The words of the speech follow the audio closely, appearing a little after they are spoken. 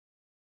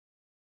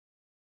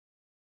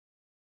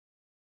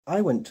I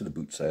went to the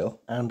boot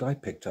sale and I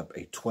picked up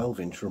a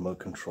 12-inch remote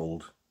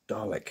controlled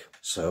Dalek.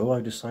 So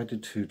I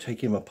decided to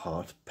take him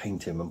apart,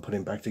 paint him and put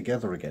him back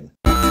together again.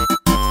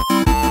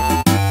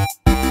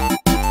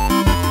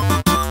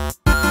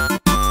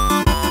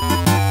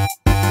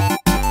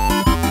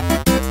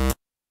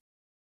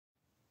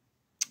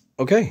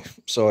 Okay,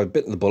 so I've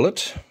bitten the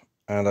bullet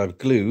and I've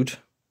glued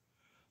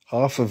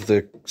half of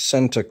the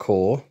center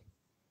core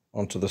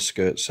onto the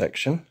skirt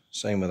section.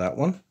 Same with that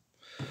one.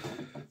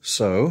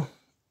 So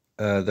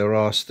there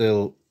are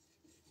still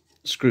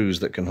screws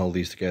that can hold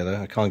these together.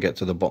 I can't get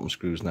to the bottom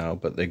screws now,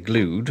 but they're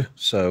glued.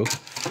 So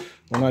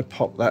when I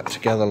pop that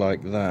together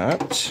like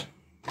that,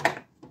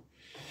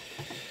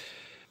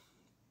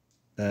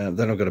 then I'm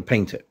going to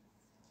paint it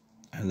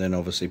and then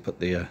obviously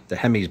put the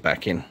hemis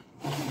back in.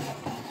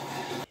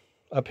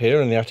 Up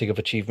here in the attic of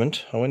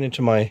achievement, I went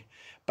into my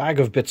bag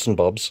of bits and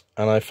bobs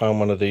and I found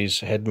one of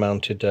these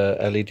head-mounted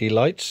LED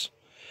lights,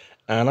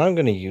 and I'm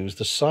going to use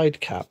the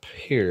side cap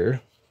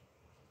here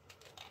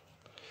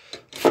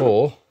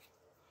for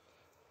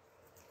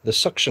the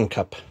suction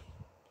cup.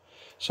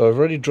 So I've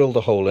already drilled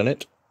a hole in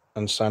it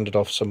and sanded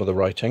off some of the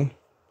writing,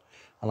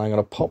 and I'm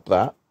going to pop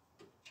that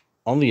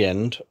on the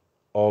end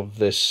of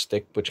this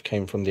stick which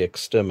came from the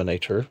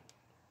exterminator.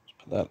 Let's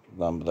put that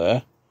number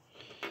there.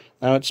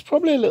 Now it's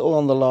probably a little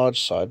on the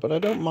large side, but I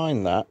don't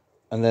mind that,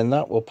 and then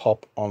that will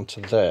pop onto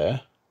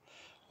there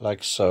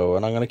like so.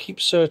 And I'm going to keep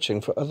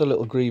searching for other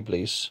little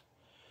greeblies.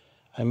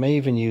 I may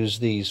even use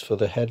these for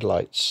the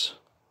headlights.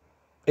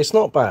 It's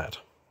not bad.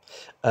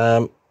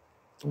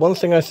 One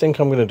thing I think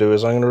I'm going to do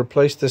is I'm going to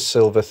replace this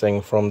silver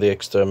thing from the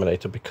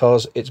exterminator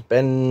because it's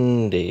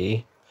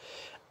bendy,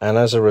 and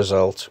as a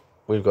result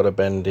we've got a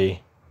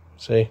bendy,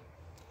 see?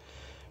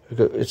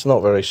 It's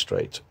not very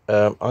straight.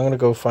 I'm going to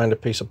go find a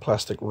piece of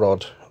plastic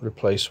rod,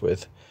 replace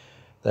with,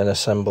 then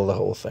assemble the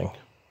whole thing.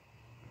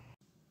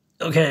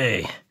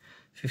 Okay,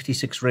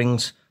 56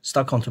 rings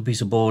stuck onto a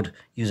piece of board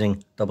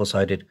using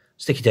double-sided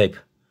sticky tape.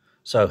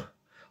 So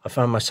I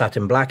found my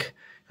satin black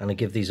and I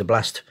give these a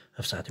blast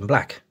of satin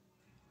black.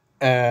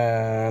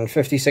 And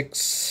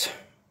 56.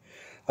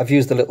 I've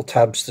used the little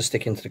tabs to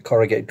stick into the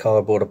corrugated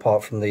cardboard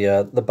apart from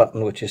the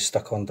button which is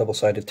stuck on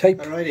double-sided tape.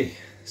 Alrighty,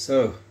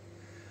 so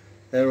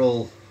they're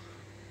all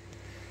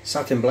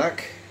satin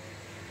black,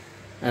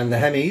 and the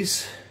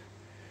hemis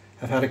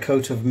have had a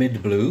coat of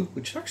mid blue,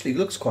 which actually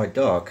looks quite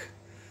dark,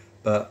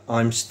 but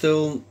I'm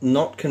still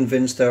not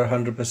convinced they're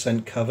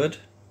 100% covered.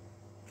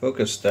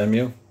 Focus, damn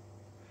you.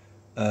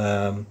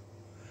 I'm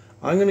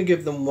going to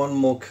give them one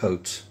more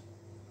coat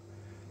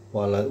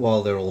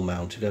while they're all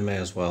mounted. I may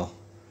as well.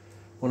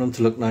 I want them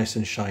to look nice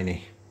and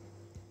shiny.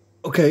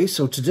 Okay,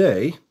 so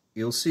today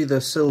you'll see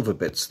the silver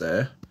bits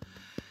there.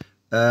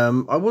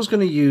 I was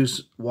going to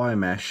use wire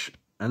mesh,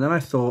 and then I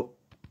thought,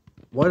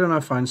 why don't I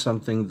find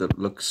something that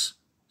looks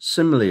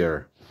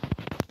similar?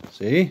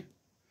 See?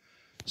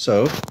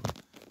 So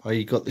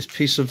I got this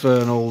piece of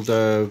an old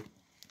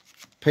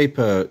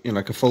paper, you know,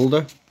 like a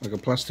folder, like a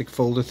plastic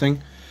folder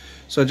thing.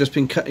 So I've just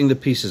been cutting the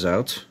pieces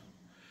out.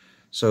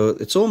 So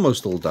it's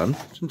almost all done.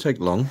 It doesn't take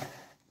long.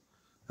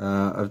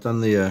 I've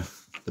done the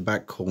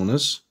back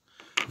corners.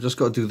 I've just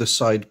got to do the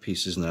side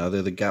pieces now.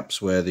 They're the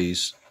gaps where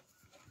these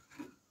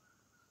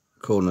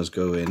corners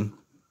go in.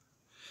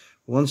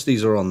 Once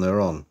these are on,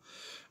 they're on.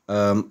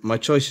 My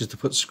choice is to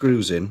put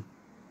screws in,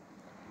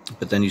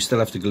 but then you still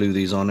have to glue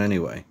these on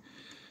anyway.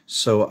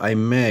 So I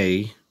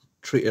may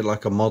treat it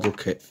like a model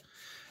kit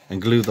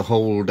and glue the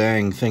whole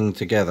dang thing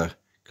together,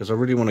 because I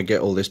really want to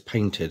get all this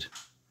painted.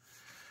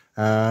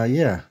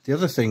 Yeah, the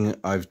other thing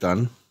I've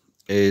done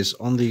is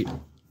on the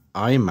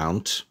eye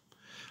mount,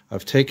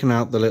 I've taken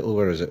out the little,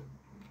 where is it?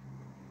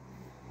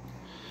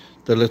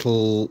 The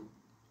little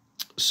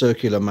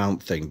circular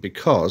mount thing,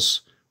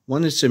 because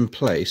when it's in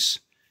place,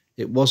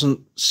 it wasn't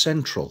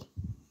central.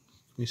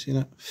 You see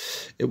that?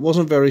 It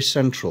wasn't very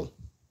central.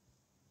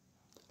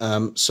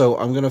 So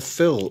I'm going to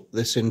fill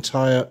this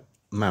entire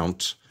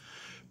mount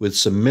with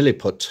some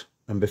milliput,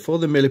 and before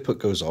the milliput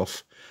goes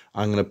off,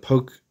 I'm going to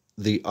poke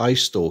the eye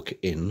stalk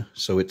in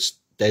so it's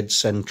dead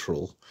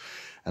central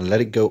and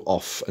let it go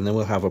off, and then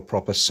we'll have a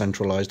proper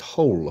centralized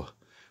hole,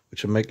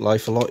 which will make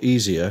life a lot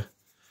easier.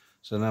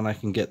 So then I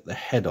can get the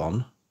head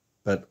on.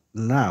 But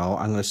now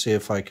I'm going to see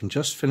if I can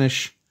just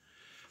finish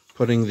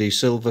putting the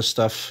silver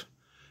stuff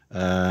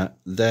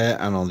there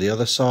and on the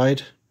other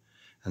side,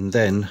 and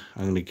then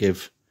I'm going to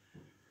give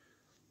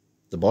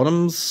the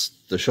bottoms,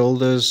 the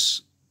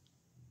shoulders,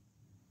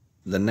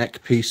 the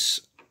neck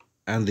piece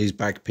and these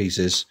back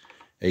pieces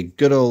a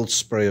good old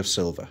spray of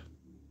silver.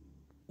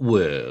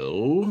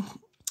 Well,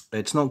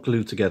 it's not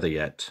glued together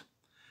yet,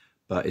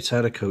 but it's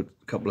had a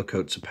couple of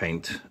coats of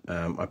paint.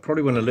 I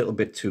probably went a little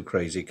bit too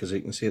crazy, because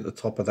you can see at the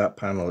top of that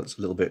panel it's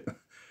a little bit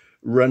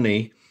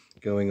runny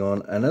going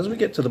on, and as we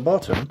get to the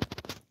bottom,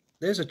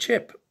 there's a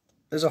chip,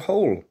 there's a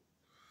hole.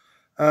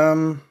 I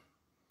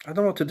don't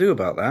know what to do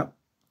about that.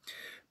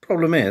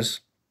 Problem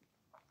is,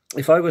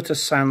 if I were to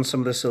sand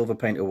some of the silver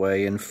paint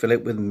away and fill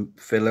it with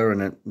filler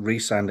and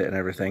resand it and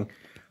everything,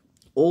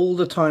 all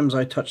the times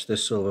I touch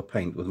this silver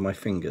paint with my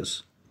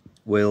fingers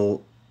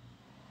will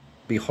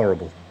be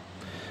horrible.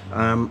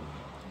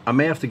 I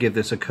may have to give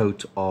this a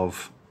coat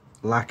of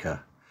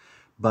lacquer,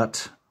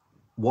 but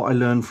what I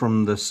learned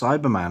from the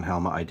Cyberman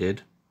helmet I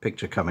did,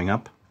 picture coming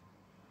up,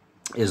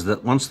 is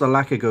that once the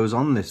lacquer goes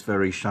on this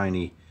very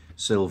shiny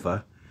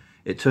silver,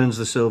 it turns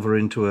the silver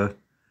into a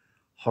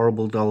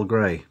horrible dull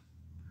grey.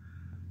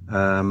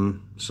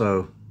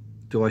 So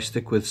do I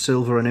stick with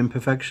silver and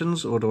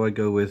imperfections, or do I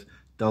go with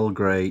dull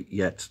grey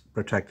yet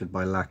protected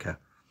by lacquer?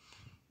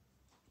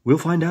 We'll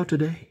find out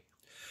today.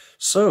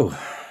 So,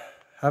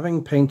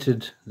 having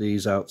painted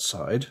these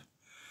outside,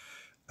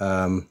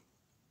 I'm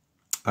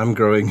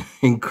growing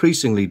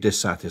increasingly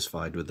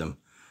dissatisfied with them.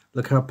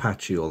 Look how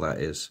patchy all that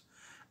is.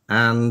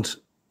 And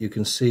you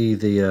can see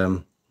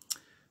the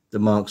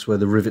marks where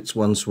the rivets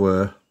once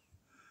were,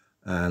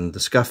 and the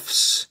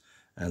scuffs,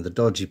 and the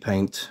dodgy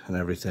paint and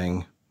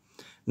everything.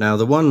 Now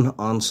the one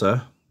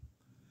answer,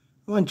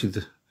 mind you,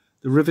 the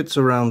rivets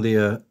around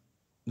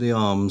the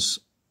arms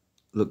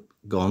look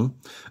gone.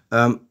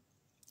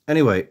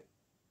 Anyway,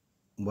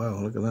 wow,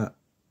 look at that.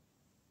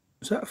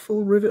 Is that a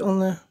full rivet on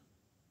there?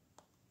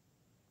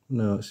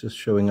 No, it's just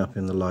showing up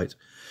in the light.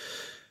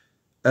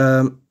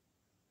 The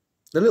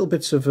little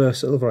bits of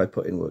silver I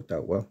put in worked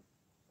out well.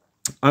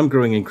 I'm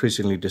growing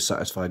increasingly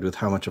dissatisfied with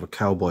how much of a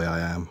cowboy I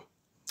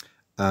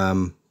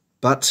am.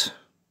 But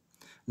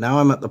now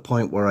I'm at the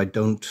point where I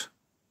don't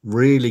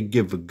really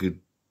give a good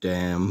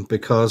damn,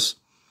 because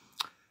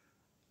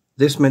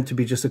this meant to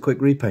be just a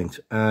quick repaint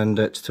and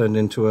it's turned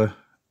into a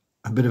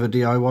bit of a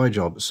DIY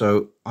job.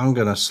 So I'm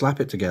going to slap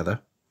it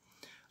together.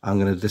 I'm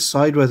going to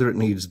decide whether it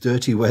needs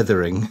dirty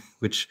weathering,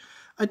 which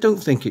I don't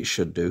think it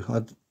should do.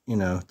 You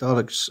know,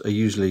 Daleks are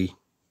usually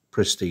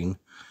pristine,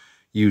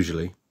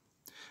 usually.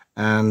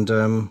 And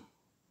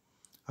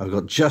I've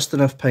got just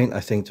enough paint, I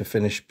think, to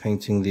finish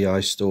painting the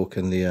eye stalk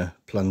and the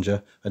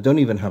plunger. I don't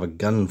even have a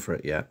gun for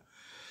it yet.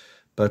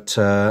 But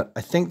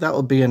I think that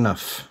will be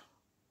enough.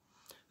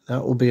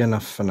 That will be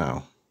enough for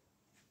now.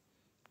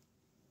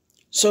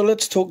 So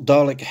let's talk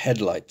Dalek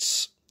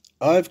headlights.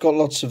 I've got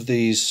lots of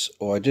these,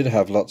 or I did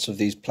have lots of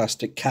these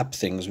plastic cap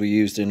things we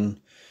used in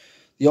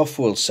the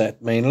Off-World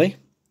set mainly,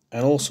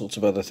 and all sorts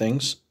of other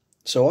things.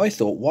 So I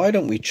thought, why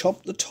don't we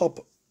chop the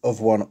top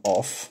of one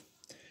off,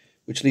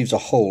 which leaves a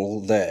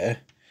hole there,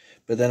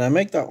 but then I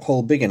make that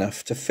hole big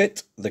enough to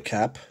fit the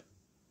cap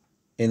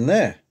in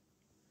there.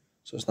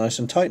 So it's nice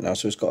and tight now,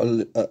 so it's got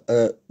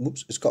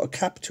it's got a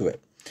cap to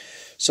it.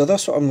 So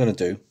that's what I'm going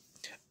to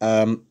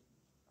do.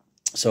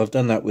 So I've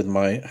done that with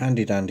my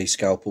handy dandy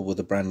scalpel with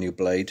a brand new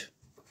blade.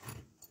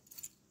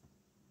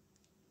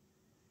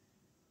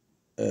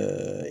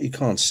 You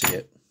can't see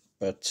it,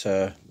 but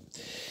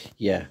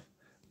yeah,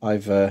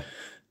 I've I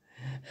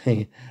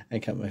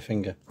cut my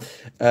finger.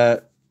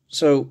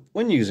 So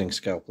when using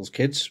scalpels,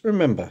 kids,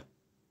 remember,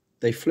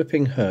 they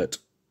flipping hurt.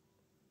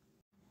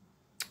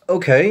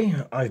 Okay,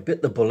 I've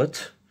bitten the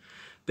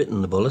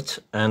bullet,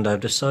 and I've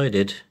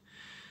decided,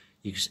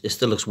 it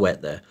still looks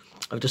wet there,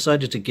 I've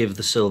decided to give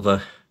the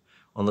silver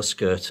on the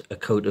skirt a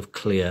coat of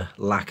clear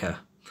lacquer.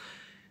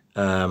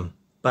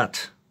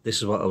 But this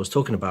is what I was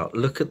talking about.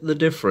 Look at the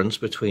difference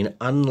between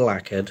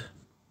unlacquered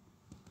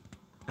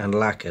and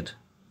lacquered.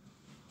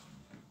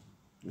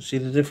 You see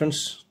the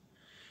difference?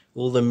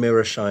 All the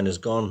mirror shine is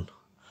gone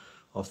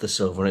off the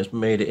silver, and it's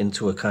made it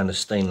into a kind of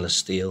stainless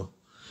steel.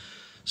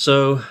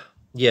 So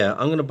yeah,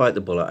 I'm going to bite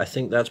the bullet. I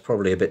think that's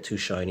probably a bit too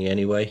shiny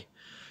anyway.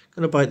 I'm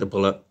going to bite the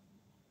bullet,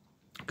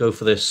 go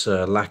for this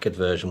lacquered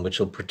version, which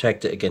will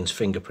protect it against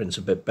fingerprints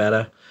a bit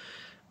better.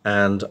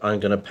 And I'm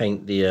going to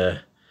paint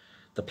the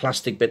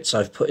plastic bits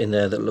I've put in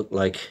there that look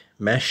like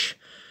mesh.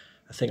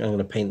 I think I'm going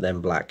to paint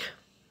them black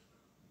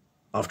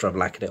after I've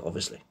lacquered it,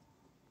 obviously.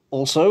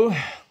 Also,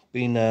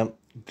 been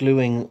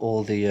gluing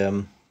all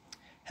the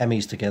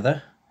hemis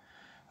together.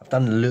 I've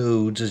done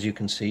loads, as you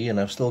can see, and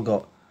I've still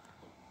got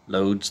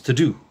loads to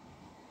do.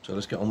 So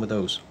let's get on with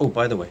those. Oh,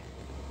 by the way,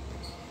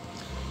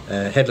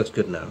 head looks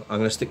good now. I'm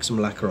going to stick some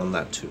lacquer on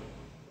that too.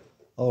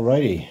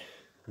 Alrighty,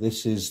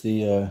 this is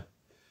the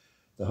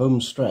home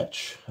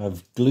stretch.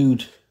 I've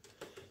glued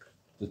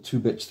the two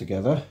bits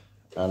together,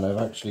 and I've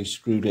actually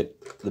screwed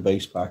the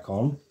base back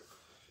on.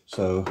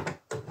 So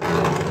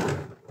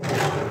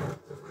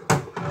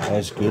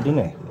that's good, isn't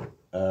it?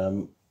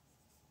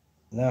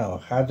 Now,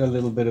 had a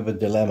little bit of a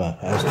dilemma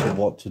as to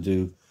what to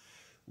do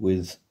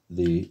with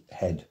the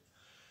head.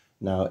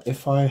 Now,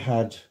 if I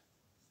had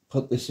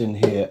put this in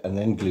here and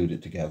then glued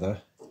it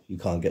together, you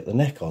can't get the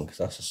neck on because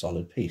that's a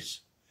solid piece.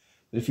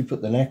 But if you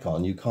put the neck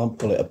on, you can't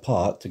pull it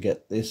apart to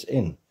get this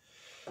in.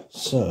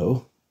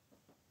 So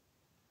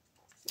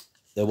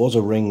there was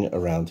a ring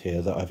around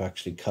here that I've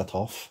actually cut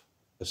off,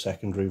 a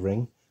secondary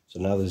ring. So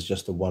now there's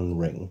just a one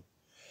ring.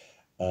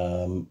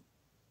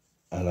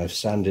 And I've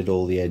sanded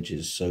all the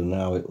edges, so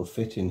now it will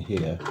fit in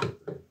here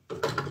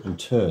and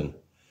turn.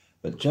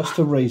 But just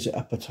to raise it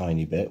up a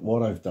tiny bit,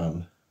 what I've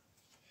done,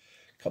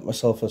 cut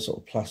myself a sort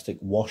of plastic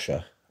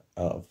washer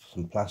out of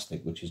some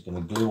plastic, which is going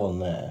to glue on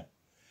there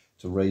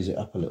to raise it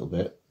up a little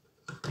bit.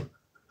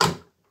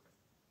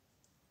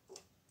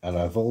 And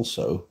I've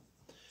also,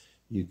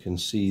 you can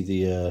see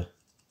the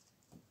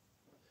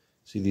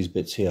See these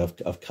bits here,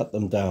 I've cut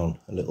them down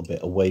a little bit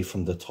away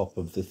from the top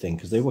of the thing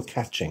because they were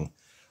catching.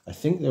 I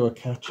think they were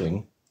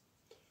catching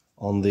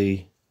on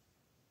the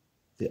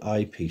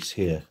eyepiece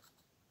here.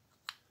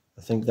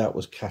 I think that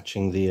was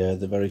catching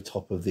the very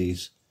top of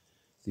these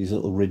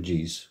little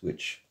ridges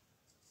which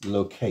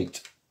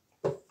locate.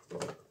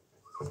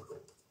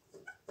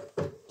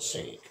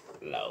 See,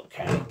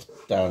 locate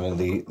down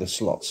in the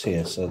slots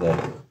here, so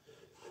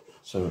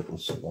it will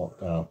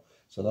slot down.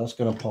 So that's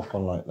going to pop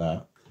on like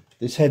that.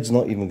 This head's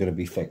not even going to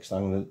be fixed.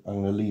 I'm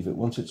going to leave it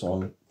once it's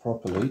on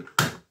properly.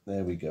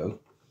 There we go.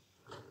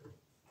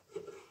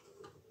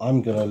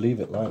 I'm going to leave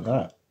it like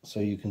that so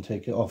you can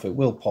take it off. It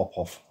will pop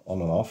off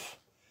on and off.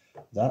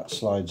 That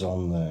slides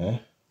on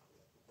there,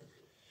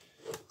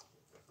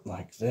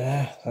 like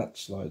there. That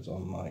slides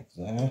on like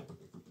there.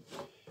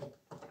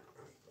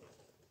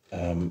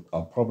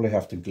 I'll probably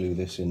have to glue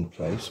this in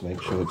place,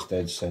 make sure it's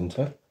dead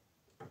center.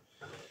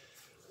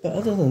 But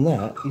other than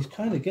that, he's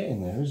kind of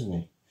getting there, isn't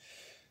he?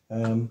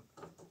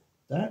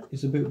 That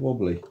is a bit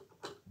wobbly.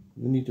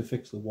 We need to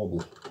fix the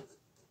wobble.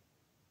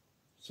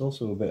 It's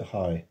also a bit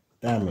high.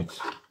 Damn it.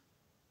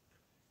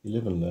 You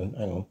live and learn.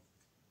 Hang on.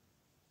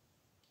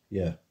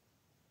 Yeah.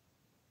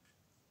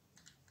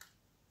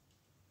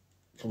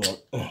 Come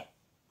on.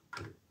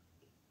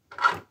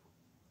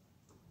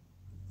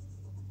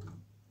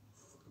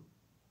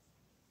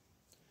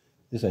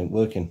 This ain't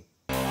working.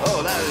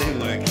 Oh, that ain't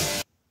working.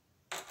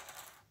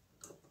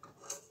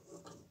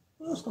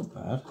 Well, that's not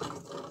bad.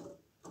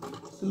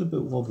 Still a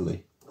bit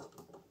wobbly.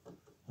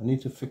 I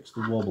need to fix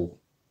the wobble.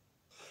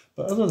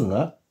 But other than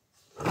that,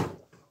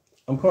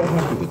 I'm quite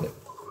happy with it.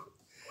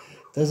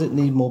 Does it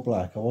need more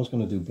black? I was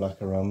going to do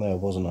black around there,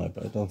 wasn't I?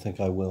 But I don't think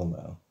I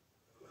will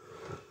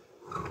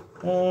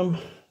now.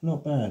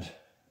 Not bad.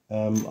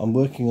 I'm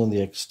working on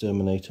the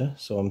exterminator,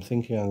 so I'm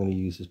thinking I'm going to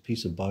use this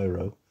piece of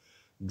biro,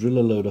 drill a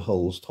load of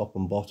holes top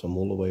and bottom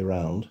all the way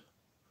around,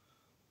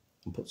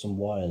 and put some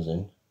wires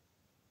in.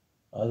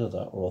 Either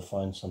that or I'll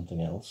find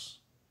something else.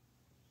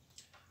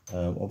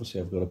 Obviously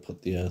I've got to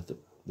put the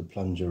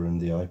plunger and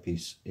the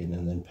eyepiece in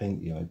and then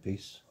paint the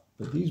eyepiece.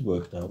 But these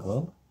worked out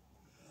well.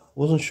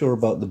 Wasn't sure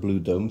about the blue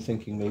dome,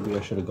 thinking maybe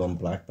I should have gone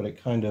black, but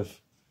it kind of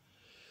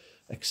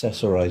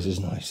accessorizes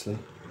nicely.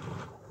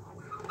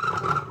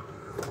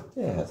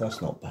 Yeah,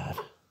 that's not bad.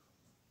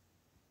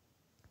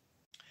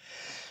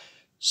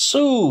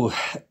 So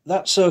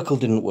that circle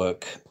didn't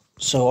work.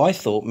 So I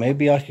thought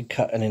maybe I could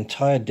cut an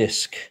entire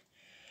disc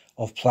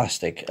of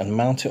plastic and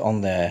mount it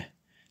on there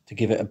to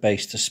give it a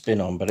base to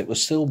spin on, but it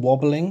was still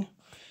wobbling.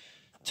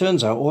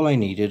 Turns out all I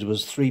needed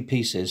was 3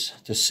 pieces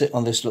to sit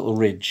on this little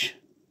ridge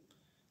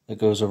that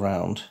goes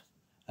around.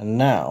 And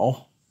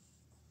now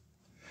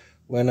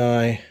when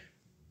I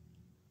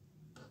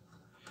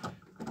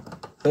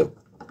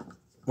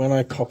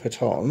pop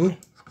it on,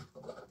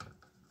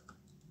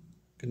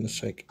 goodness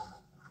sake,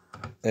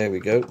 there we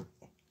go,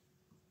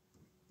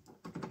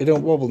 it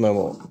don't wobble no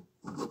more,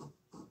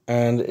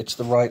 and it's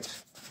the right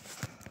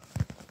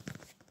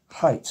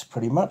height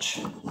pretty much,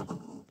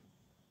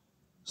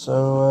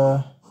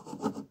 so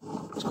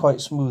it's quite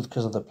smooth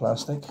because of the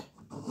plastic,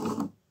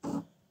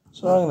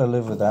 so I'm going to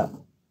live with that.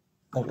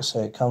 Like I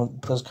say, it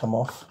does come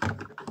off,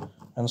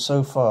 and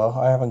so far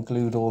I haven't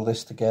glued all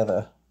this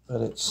together,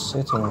 but it's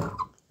sitting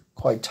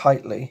quite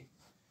tightly,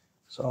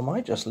 so I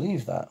might just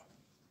leave that.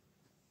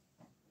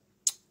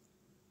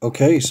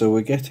 Okay, so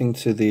we're getting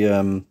to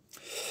the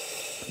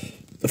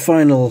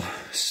final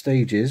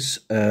stages.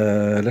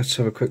 Let's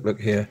have a quick look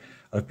here.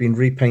 I've been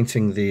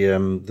repainting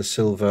the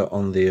silver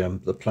on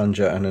the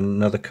plunger and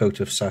another coat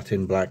of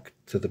satin black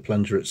to the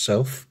plunger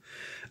itself.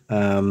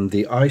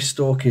 The eye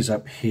stalk is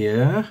up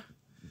here.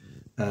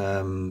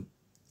 I'm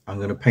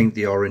going to paint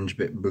the orange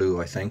bit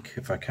blue, I think,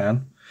 if I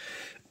can.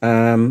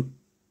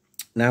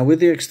 Now with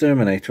the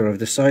exterminator, I've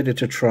decided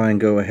to try and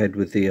go ahead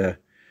with the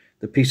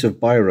piece of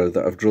biro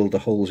that I've drilled the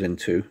holes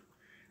into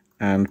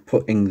and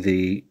putting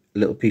the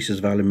little pieces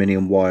of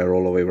aluminium wire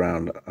all the way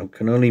around. I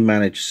can only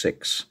manage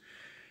 6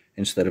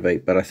 instead of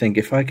 8, but I think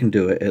if I can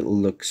do it, it'll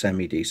look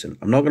semi-decent.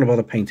 I'm not going to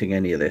bother painting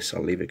any of this.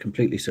 I'll leave it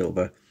completely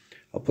silver.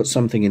 I'll put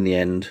something in the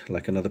end,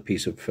 like another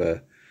piece of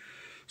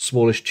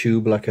smallish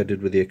tube like I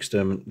did with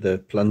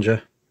the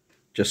plunger,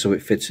 just so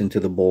it fits into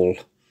the ball.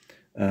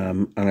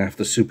 And I have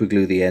to super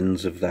glue the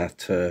ends of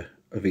that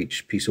of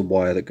each piece of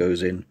wire that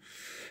goes in,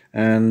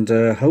 and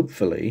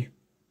hopefully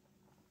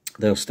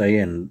they'll stay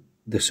in.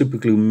 The super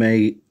glue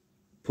may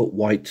put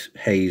white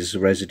haze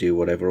residue,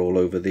 whatever, all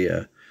over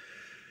the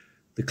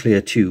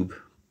clear tube,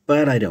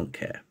 but I don't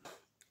care.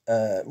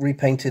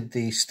 Repainted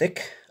the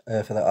stick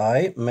for the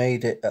eye,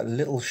 made it a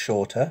little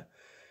shorter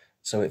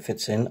so it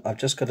fits in. I've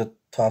just got to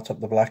tart up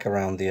the black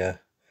around the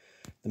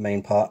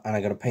main part, and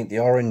I got to paint the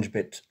orange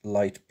bit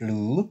light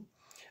blue.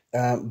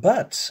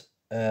 But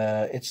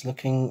it's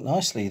looking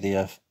nicely.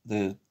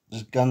 The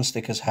gun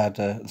stick has had,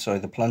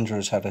 the plunger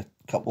has had a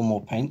couple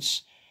more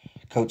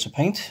coats of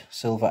paint,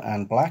 silver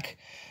and black,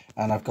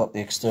 and I've got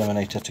the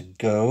exterminator to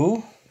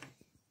go.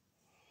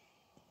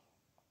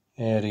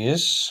 There it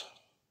is.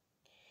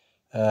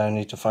 I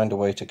need to find a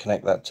way to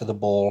connect that to the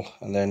ball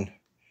and then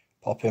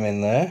pop him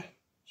in there.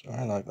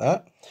 Sorry, like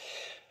that.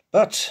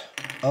 But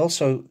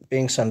also,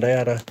 being Sunday, I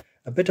had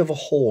a bit of a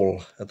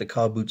haul at the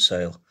car boot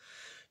sale.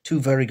 2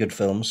 very good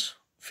films.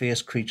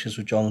 Fierce Creatures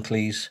with John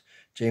Cleese,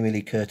 Jamie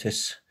Lee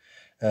Curtis,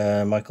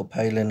 Michael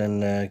Palin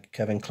and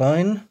Kevin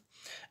Kline.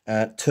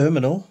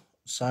 Terminal,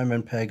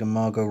 Simon Pegg and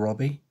Margot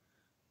Robbie.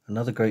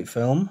 Another great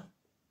film.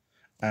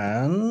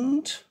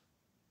 And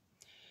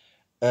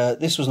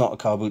this was not a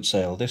car boot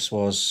sale. This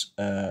was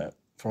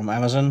from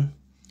Amazon.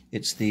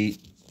 It's the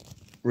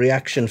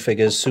Reaction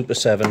Figures Super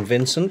 7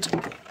 Vincent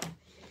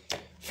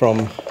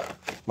from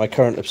my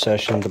current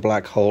obsession, The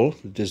Black Hole,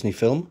 the Disney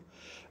film.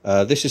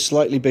 This is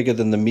slightly bigger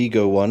than the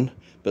Mego one,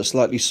 but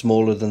slightly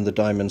smaller than the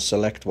Diamond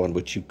Select one,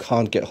 which you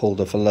can't get hold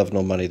of for love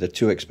nor money. They're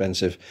too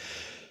expensive.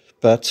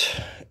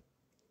 But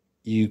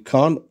you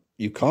can't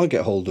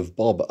get hold of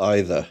Bob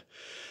either.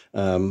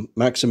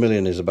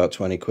 Maximilian is about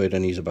 20 quid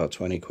and he's about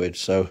 20 quid.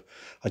 So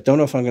I don't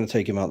know if I'm going to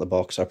take him out the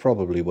box. I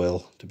probably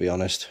will, to be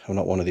honest. I'm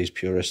not one of these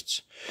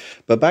purists.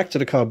 But back to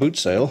the car boot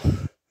sale.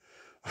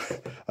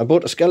 I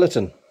bought a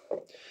skeleton.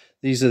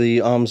 These are the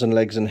arms and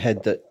legs and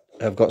head that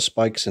have got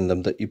spikes in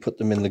them, that you put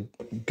them in the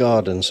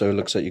garden so it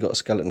looks like you've got a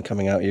skeleton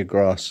coming out of your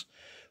grass.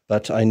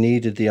 But I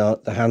needed the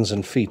hands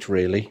and feet,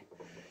 really,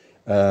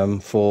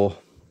 for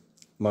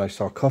my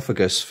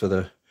sarcophagus for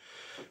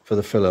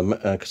the film,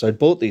 because I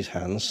bought these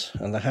hands,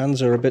 and the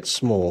hands are a bit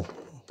small.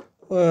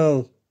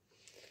 Well,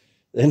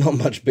 they're not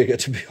much bigger,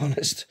 to be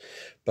honest,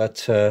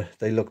 but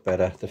they look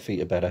better. The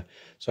feet are better.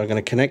 So I'm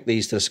going to connect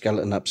these to the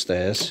skeleton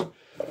upstairs.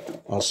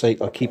 I'll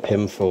keep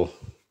him for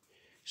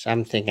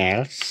something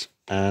else.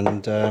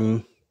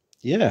 And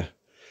yeah,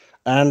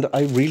 and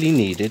I really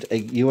needed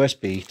a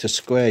USB to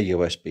square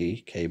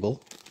USB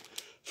cable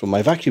for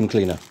my vacuum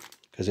cleaner,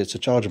 because it's a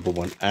chargeable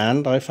one,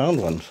 and I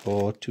found one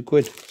for 2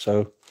 quid.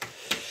 So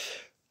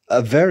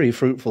a very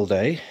fruitful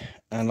day,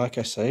 and like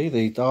I say,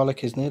 the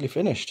Dalek is nearly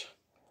finished.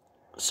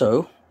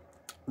 So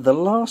the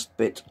last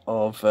bit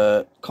of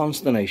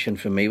consternation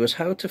for me was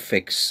how to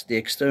fix the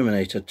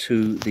exterminator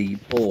to the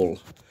ball,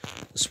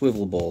 the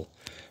swivel ball.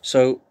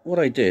 So what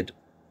I did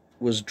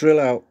was drill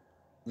out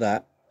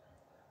that,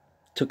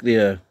 took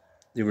the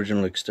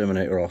original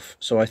exterminator off.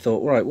 So I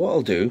thought, right, what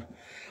I'll do,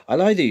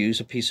 I'll either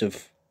use a piece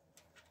of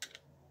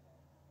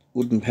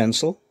wooden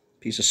pencil,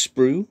 piece of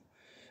sprue,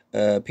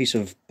 a piece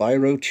of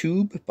biro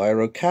tube,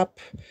 biro cap,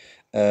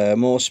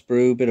 more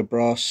sprue, bit of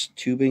brass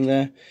tubing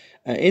there.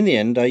 In the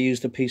end, I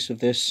used a piece of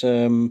this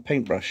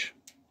paintbrush.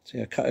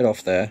 See, I cut it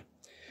off there,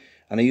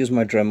 and I used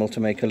my Dremel to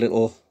make a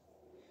little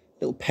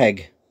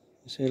peg.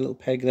 You see a little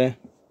peg there?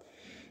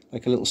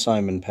 Like a little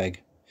Simon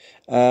peg.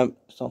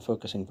 It's not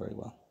focusing very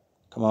well.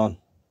 Come on.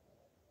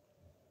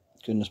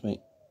 Goodness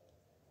me.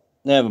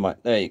 Never mind.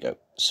 There you go.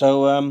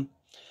 So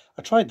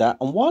I tried that,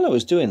 and while I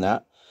was doing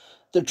that,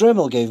 the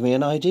Dremel gave me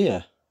an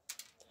idea.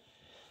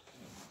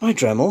 My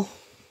Dremel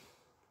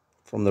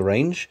from the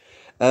range,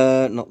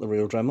 not the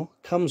real Dremel,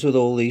 comes with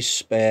all these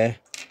spare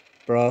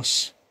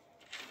brass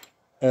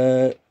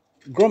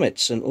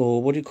grommets,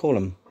 or what do you call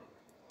them?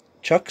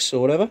 Chucks or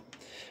whatever.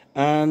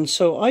 And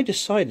so I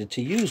decided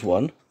to use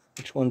one.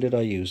 Which one did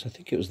I use? I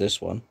think it was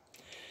this one.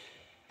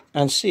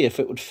 And see if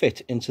it would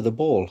fit into the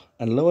ball.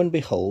 And lo and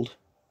behold,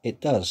 it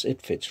does.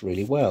 It fits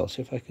really well.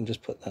 So if I can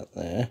just put that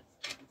there.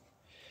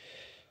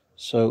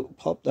 So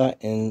pop that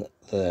in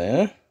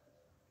there.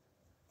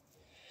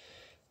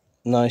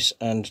 Nice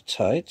and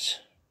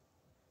tight.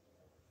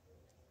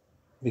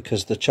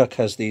 Because the chuck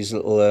has these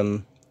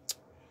little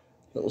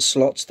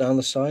slots down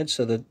the side,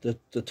 so that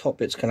the top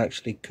bits can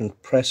actually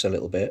compress a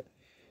little bit.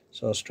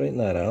 So I'll straighten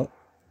that out.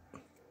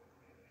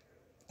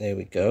 There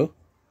we go.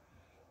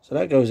 So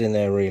that goes in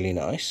there really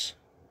nice.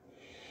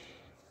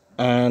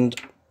 And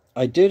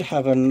I did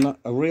have a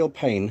real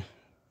pain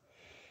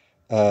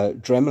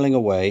dremeling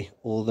away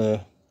all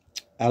the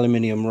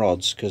aluminium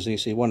rods, because you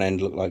see one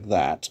end looked like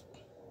that,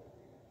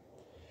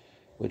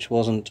 which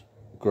wasn't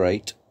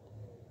great.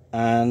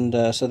 And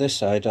so this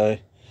side I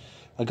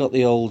got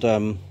the old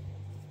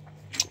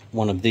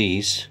one of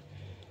these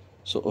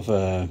sort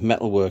of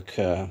metalwork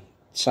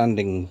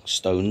sanding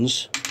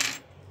stones,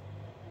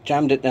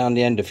 jammed it down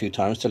the end a few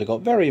times till it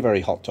got very,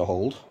 very hot to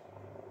hold,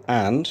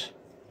 and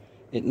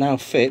it now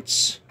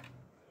fits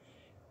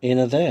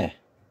in there.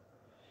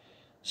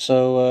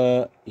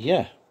 So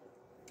yeah,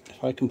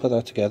 if I can put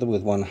that together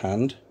with one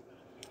hand.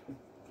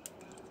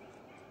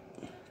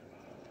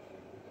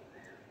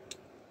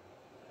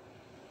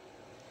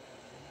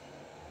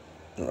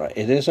 Right,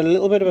 it is a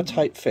little bit of a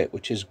tight fit,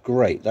 which is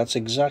great. That's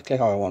exactly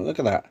how I want it. Look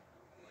at that.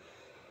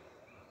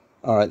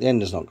 Alright, the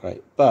end is not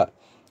great, but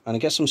I'm going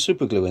to get some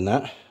super glue in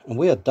that, and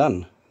we are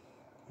done.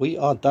 We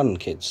are done,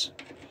 kids.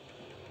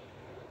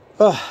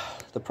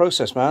 The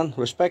process, man.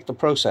 Respect the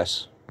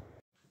process.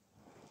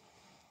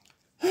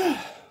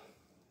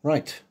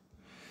 Right,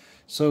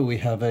 so we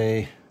have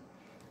a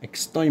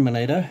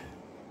exterminator.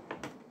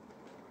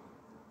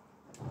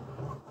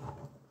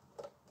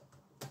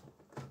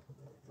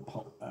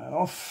 Pop that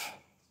off.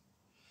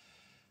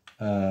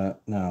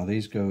 Now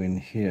these go in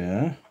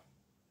here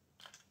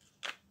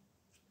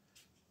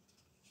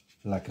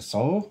like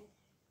so.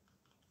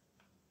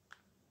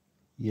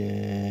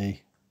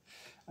 Yay.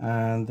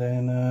 And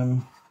then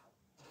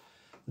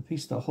the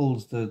piece that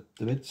holds the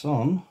bits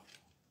on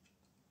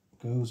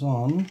goes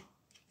on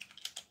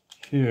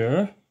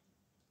here.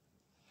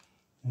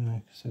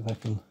 See if I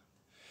can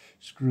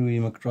screwy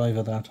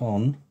McDriver that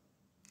on.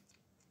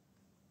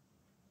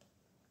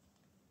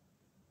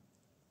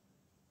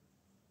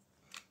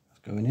 That's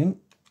going in.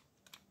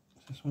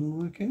 Is this one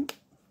working?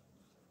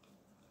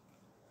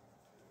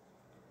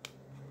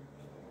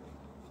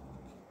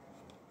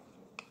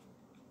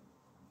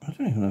 I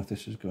don't even know if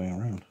this is going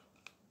around.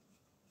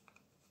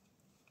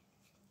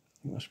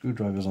 I think my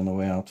screwdriver's on the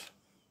way out.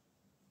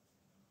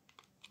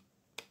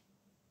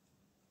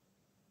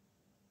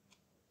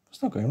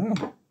 It's not going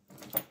around.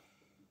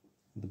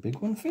 The big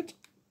one fit?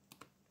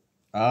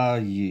 Ah,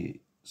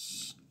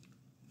 yes.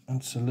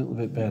 That's a little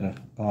bit better.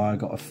 Oh, I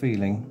got a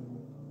feeling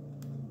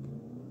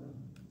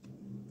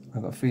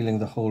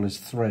the hole is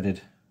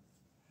threaded.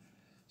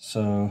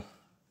 So,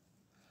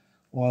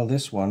 while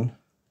this one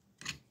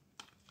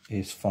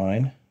is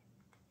fine,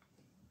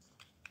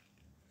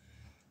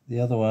 the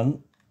other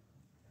one,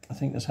 I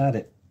think, has had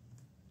it.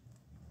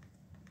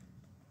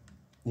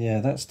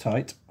 Yeah, that's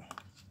tight.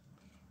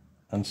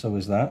 And so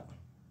is that,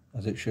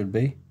 as it should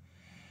be.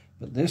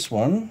 But this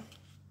one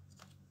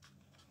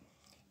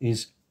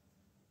is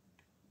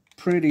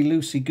pretty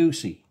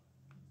loosey-goosey.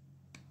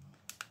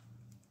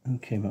 Who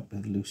came up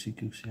with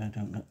loosey-goosey? I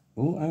don't know.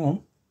 Oh, hang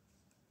on.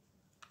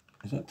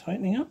 Is that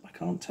tightening up? I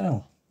can't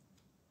tell.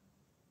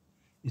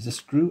 Is the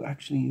screw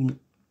actually...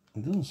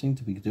 It doesn't seem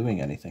to be doing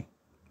anything.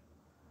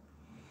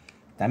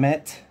 Damn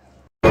it.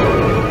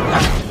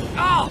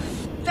 Oh,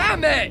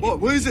 damn it!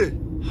 What is it?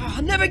 Oh,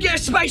 I never get a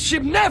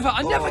spaceship, never!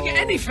 I never get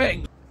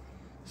anything!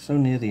 So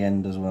near the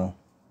end as well.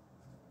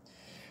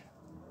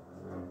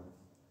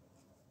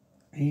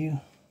 Are you...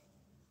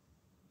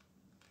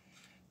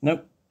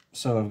 Nope.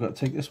 So I've got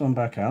to take this one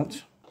back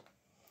out.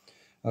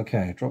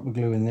 Okay, drop the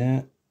glue in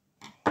there.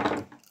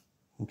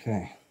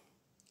 Okay.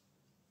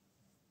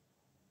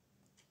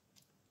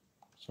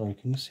 Sorry,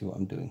 can you see what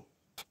I'm doing?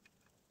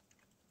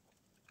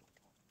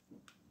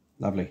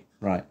 Lovely.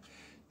 Right.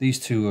 These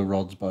two are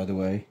rods, by the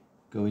way,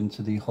 go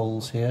into the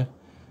holes here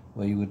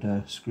where you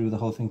would screw the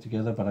whole thing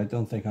together, but I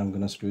don't think I'm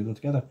going to screw them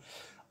together.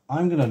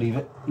 I'm going to leave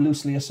it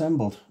loosely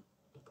assembled.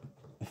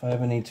 If I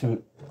ever need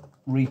to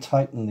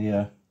retighten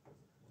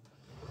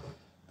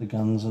the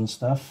guns and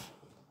stuff,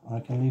 I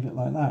can leave it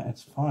like that.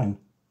 It's fine.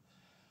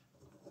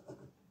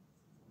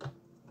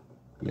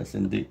 Yes,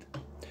 indeed.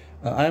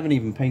 I haven't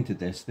even painted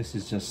this. This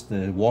is just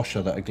the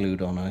washer that I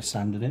glued on. I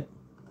sanded it,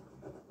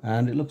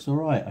 and it looks all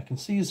right. I can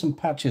see some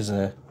patches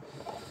there.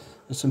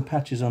 There's some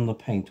patches on the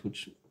paint,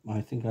 which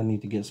I think I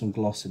need to get some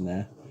gloss in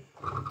there,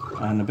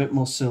 and a bit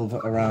more silver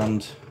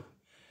around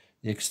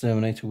the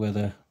exterminator where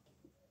the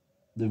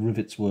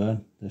rivets were.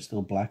 They're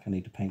still black. I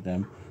need to paint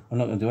them. I'm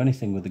not going to do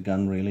anything with the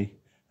gun really,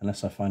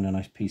 unless I find a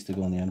nice piece to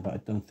go on the end, but I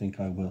don't think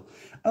I will.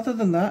 Other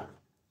than that,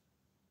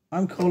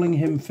 I'm calling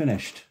him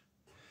finished.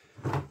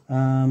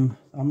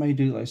 I may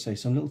do, like I say,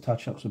 some little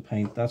touch-ups with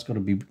paint. That's got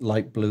to be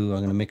light blue. I'm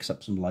going to mix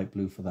up some light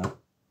blue for that.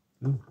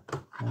 Ooh,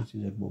 why is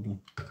his head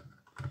wobbling?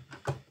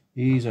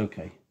 He's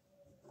okay.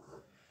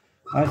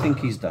 I think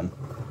he's done.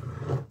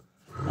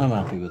 I'm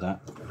happy with that.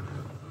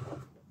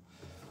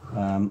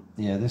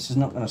 Yeah, this is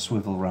not going to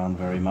swivel around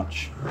very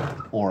much,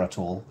 or at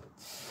all.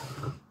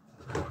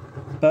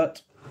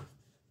 But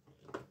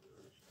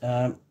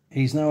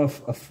he's now a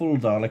full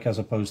Dalek as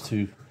opposed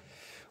to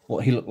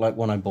what he looked like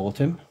when I bought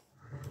him.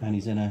 And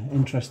he's in an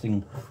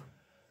interesting,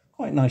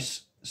 quite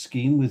nice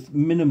scheme with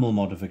minimal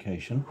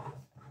modification.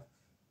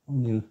 All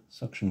new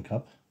suction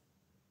cup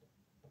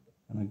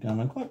and a gun.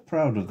 I'm quite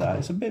proud of that.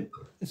 It's a bit,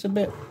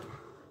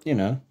 you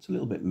know, it's a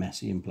little bit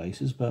messy in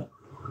places, but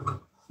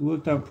it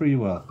worked out pretty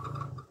well.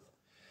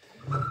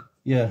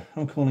 Yeah,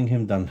 I'm calling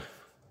him done.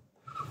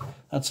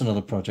 That's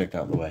another project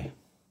out of the way.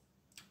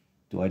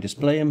 Do I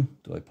display him?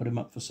 Do I put him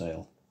up for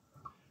sale?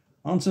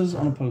 Answers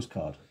on a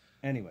postcard.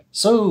 Anyway,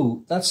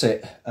 so that's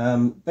it.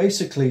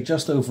 Basically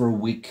just over a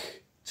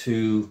week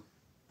to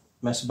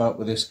mess about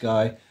with this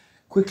guy.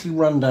 Quickly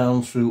run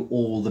down through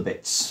all the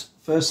bits.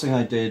 First thing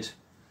I did,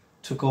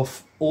 took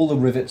off all the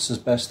rivets as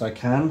best I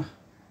can,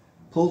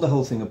 pulled the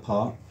whole thing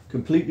apart,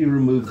 completely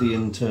removed the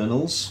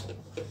internals.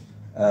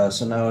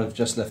 So now I've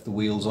just left the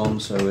wheels on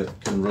so it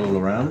can roll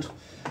around.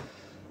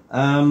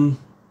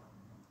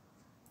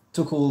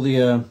 Took all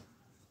the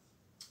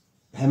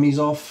hemis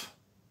off.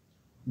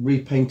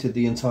 Repainted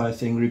the entire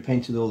thing,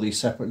 repainted all these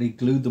separately,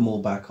 glued them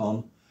all back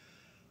on.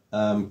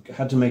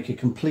 Had to make a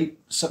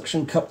complete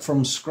suction cup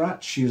from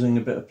scratch using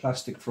a bit of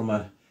plastic from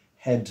a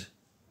head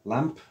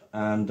lamp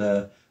and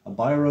a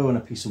biro and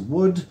a piece of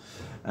wood,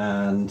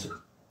 and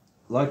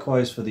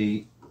likewise for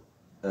the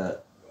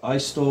eye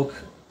stalk,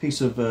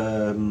 piece of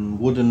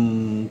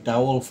wooden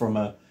dowel from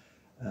a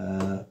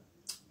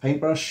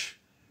paintbrush,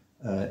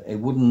 a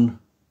wooden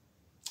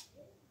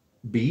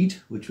bead,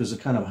 which was a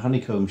kind of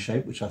honeycomb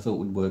shape, which I thought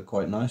would work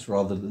quite nice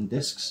rather than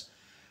discs,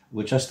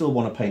 which I still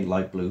want to paint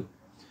light blue.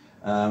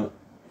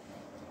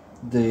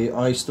 The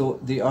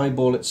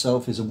eyeball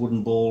itself is a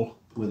wooden ball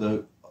with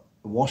a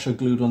washer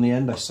glued on the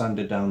end. I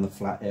sanded down the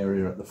flat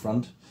area at the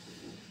front.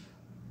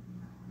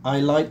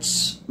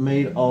 Eyelights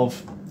made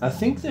of, I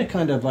think they're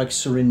kind of like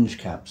syringe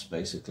caps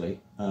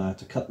basically,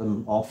 to cut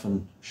them off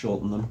and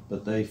shorten them,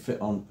 but they fit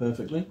on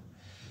perfectly.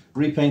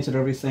 Repainted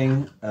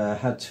everything,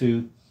 had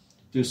to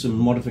do some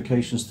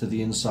modifications to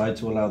the inside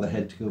to allow the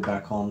head to go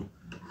back on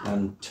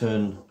and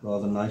turn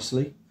rather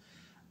nicely.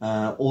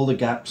 All the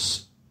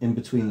gaps in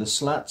between the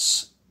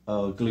slats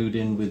are glued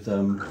in with,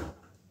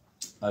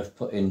 I've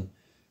put in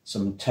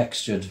some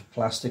textured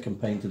plastic and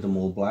painted them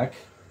all black.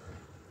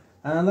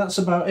 And that's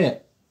about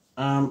it.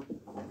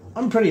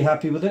 I'm pretty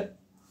happy with it.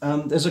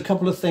 There's a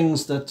couple of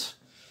things that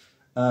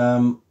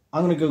I'm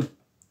going to go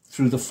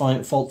through the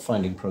fault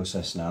finding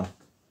process now,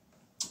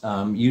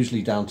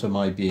 usually down to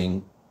my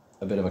being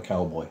a bit of a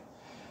cowboy.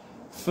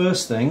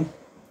 First thing,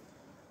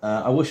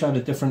 I wish I had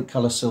a different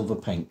colour silver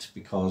paint,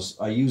 because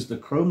I used the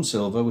chrome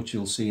silver, which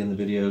you'll see in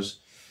the videos.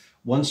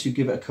 Once you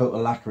give it a coat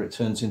of lacquer, it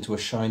turns into a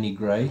shiny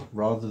grey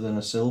rather than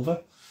a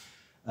silver.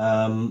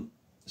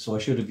 So I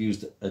should have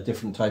used a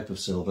different type of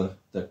silver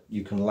that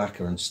you can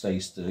lacquer and stay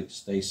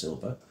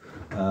silver.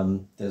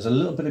 There's a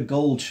little bit of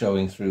gold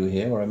showing through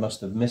here, or I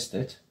must have missed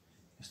it.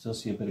 You still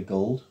see a bit of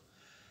gold.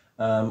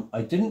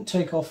 I didn't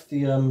take off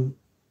the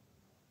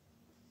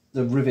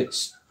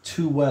rivets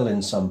too well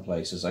in some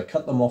places. I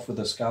cut them off with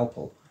a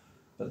scalpel,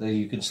 but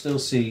you can still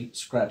see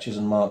scratches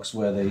and marks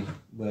where they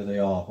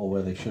are, or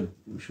where they should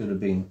have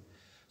been.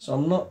 So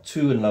I'm not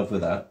too in love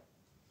with that.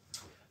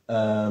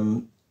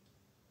 The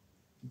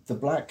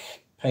black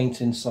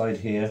paint inside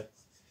here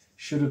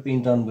should have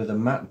been done with a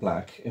matte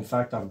black. In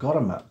fact, I've got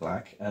a matte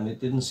black and it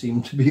didn't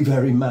seem to be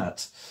very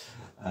matte.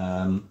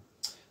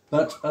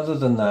 But other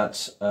than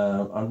that,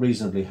 I'm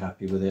reasonably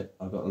happy with it.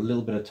 I've got a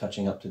little bit of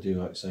touching up to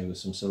do, like I say, with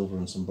some silver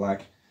and some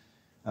black.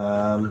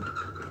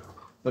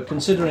 But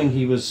considering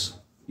he was,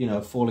 you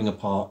know, falling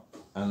apart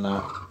and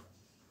that,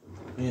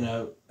 you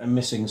know, and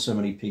missing so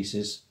many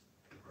pieces,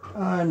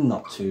 I'm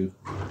not too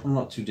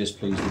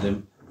displeased with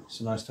him. It's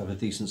nice to have a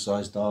decent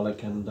sized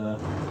Dalek, and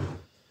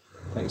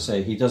like I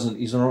say,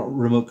 he's not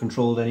remote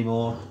controlled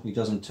anymore. He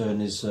doesn't turn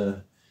his,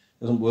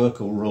 doesn't work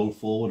or roll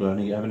forward or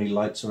have any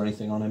lights or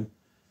anything on him.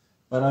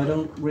 But I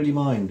don't really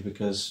mind,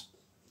 because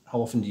how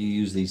often do you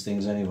use these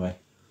things anyway?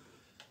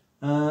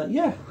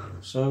 Yeah,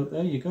 so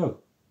there you go.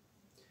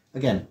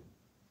 Again,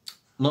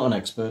 not an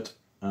expert,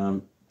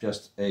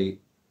 just a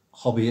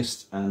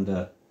hobbyist and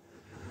a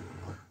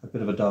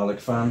bit of a Dalek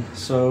fan.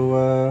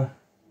 So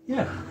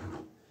yeah,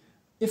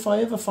 if I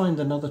ever find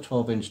another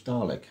 12-inch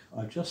Dalek,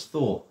 I just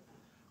thought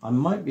I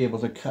might be able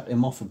to cut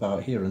him off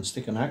about here and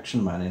stick an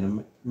Action Man in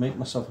and make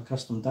myself a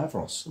custom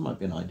Davros. That might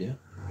be an idea.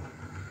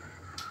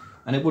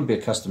 And it would be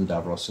a custom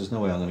Davros. There's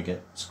no way I'm going to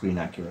get screen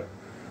accurate.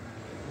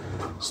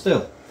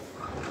 Still,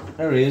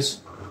 there he is.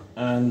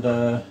 And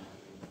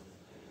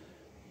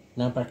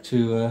now back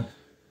to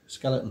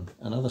skeleton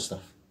and other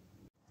stuff.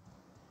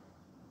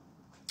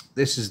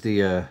 This is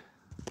the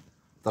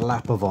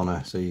lap of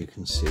honour, so you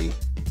can see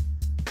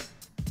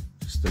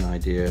just an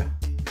idea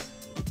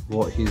of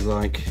what he's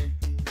like.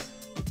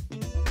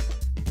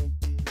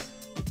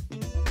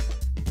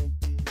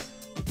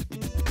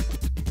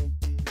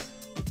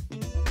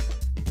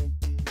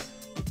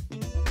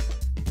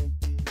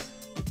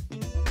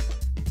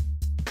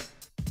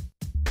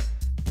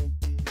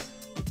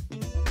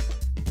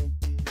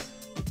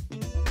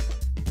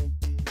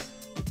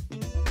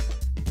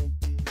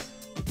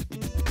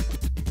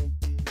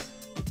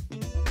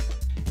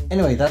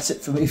 Anyway, that's it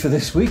for me for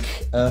this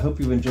week. I hope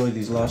you enjoyed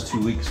these last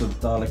 2 weeks of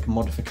Dalek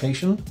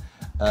modification.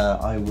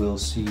 I will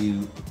see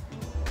you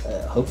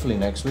hopefully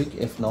next week,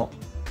 if not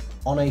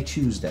on a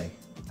Tuesday,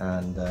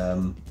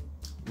 and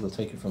we'll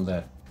take it from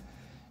there.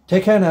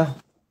 Take care now.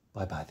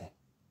 Bye bye then.